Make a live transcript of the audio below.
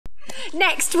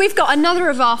Next, we've got another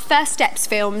of our First Steps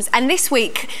films, and this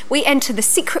week we enter the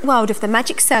secret world of the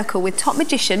magic circle with top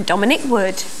magician Dominic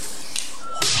Wood.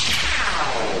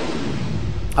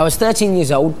 I was 13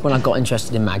 years old when I got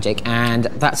interested in magic, and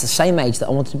that's the same age that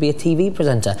I wanted to be a TV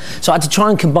presenter. So I had to try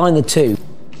and combine the two.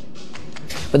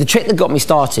 But the trick that got me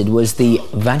started was the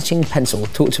vanishing pencil,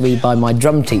 taught to me by my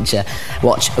drum teacher.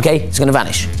 Watch, okay, it's gonna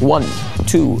vanish. 1,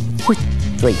 2,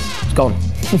 3, it's gone.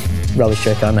 Rubbish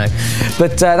trick, I know.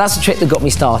 But that's the trick that got me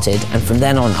started, and from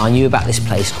then on I knew about this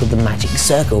place called the Magic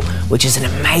Circle, which is an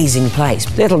amazing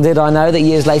place. Little did I know that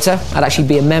years later I'd actually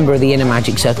be a member of the inner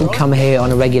Magic Circle, come here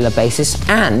on a regular basis,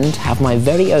 and have my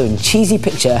very own cheesy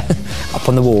picture up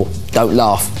on the wall. Don't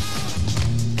laugh.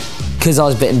 Because I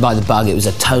was bitten by the bug, it was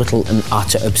a total and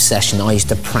utter obsession. I used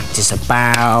to practice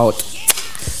about,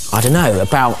 I don't know,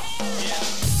 about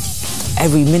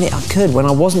every minute I could. When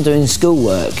I wasn't doing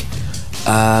schoolwork,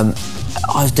 I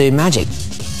was doing magic.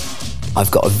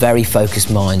 I've got a very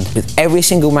focused mind. With every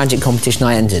single magic competition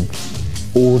I entered,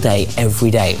 all day, every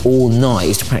day, all night, I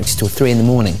used to practice till 3 in the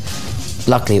morning.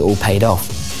 Luckily, it all paid off.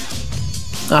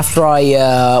 After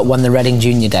I won the Reading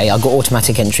Junior Day, I got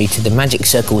automatic entry to the Magic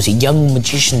Circle's Young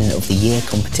Magician of the Year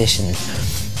competition.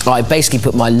 I basically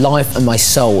put my life and my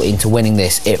soul into winning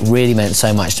this. It really meant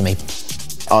so much to me.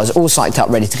 I was all psyched up,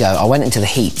 ready to go. I went into the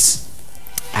heats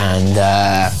and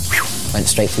went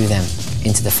straight through them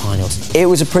into the finals. It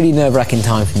was a pretty nerve-wracking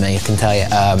time for me, I can tell you.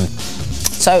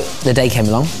 So the day came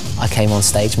along. I came on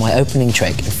stage. My opening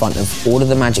trick in front of all of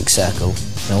the Magic Circle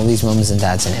and all these mums and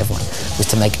dads and everyone was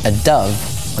to make a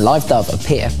live dove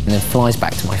appear and then flies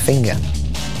back to my finger.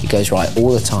 It goes right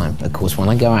all the time. Of course, when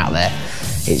I go out there,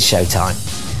 it's showtime.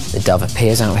 The dove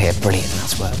appears out here, brilliant,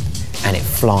 that's work. And it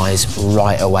flies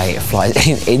right away. It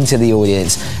flies into the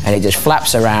audience and it just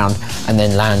flaps around and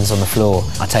then lands on the floor.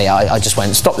 I tell you, I just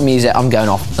went, stop the music, I'm going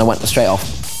off. And I went straight off.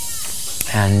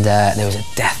 And there was a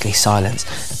deathly silence.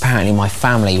 Apparently my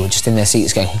family were just in their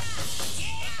seats going.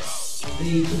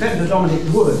 The competitor Dominic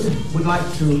Wood would like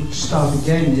to start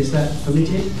again. Is that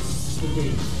permitted?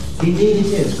 Indeed it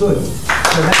is, good.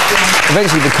 So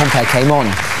eventually the compere came on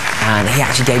and he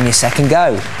actually gave me a second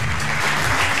go.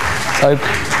 So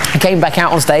I came back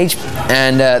out on stage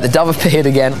and the dove appeared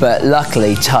again, but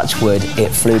luckily, touch wood, it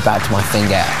flew back to my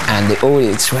finger and the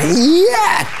audience went,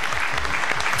 yeah!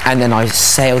 And then I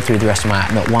sailed through the rest of my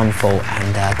act, not one fall,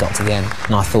 and got to the end.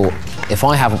 And I thought, if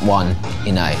I haven't won,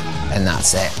 you know, then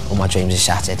that's it. All my dreams are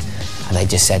shattered. And they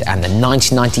just said, and the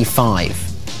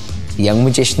 1995 Young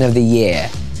Magician of the Year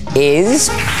is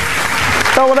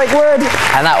Dominic Wood.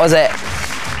 And that was it.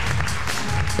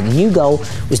 The new goal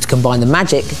was to combine the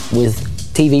magic with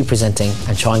TV presenting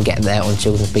and try and get there on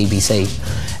children's BBC.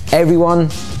 Everyone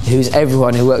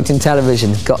who worked in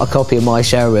television got a copy of my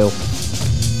show reel.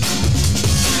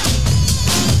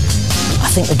 I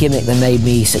think the gimmick that made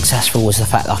me successful was the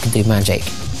fact that I could do magic.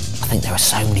 I think there are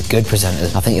so many good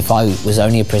presenters. I think if I was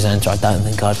only a presenter, I don't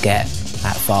think I'd get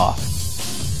that far.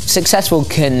 Successful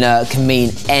can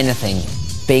mean anything.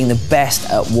 Being the best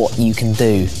at what you can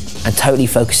do and totally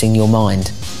focusing your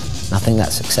mind. And I think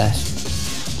that's success.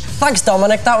 Thanks,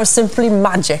 Dominic. That was simply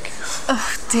magic.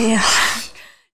 Oh, dear.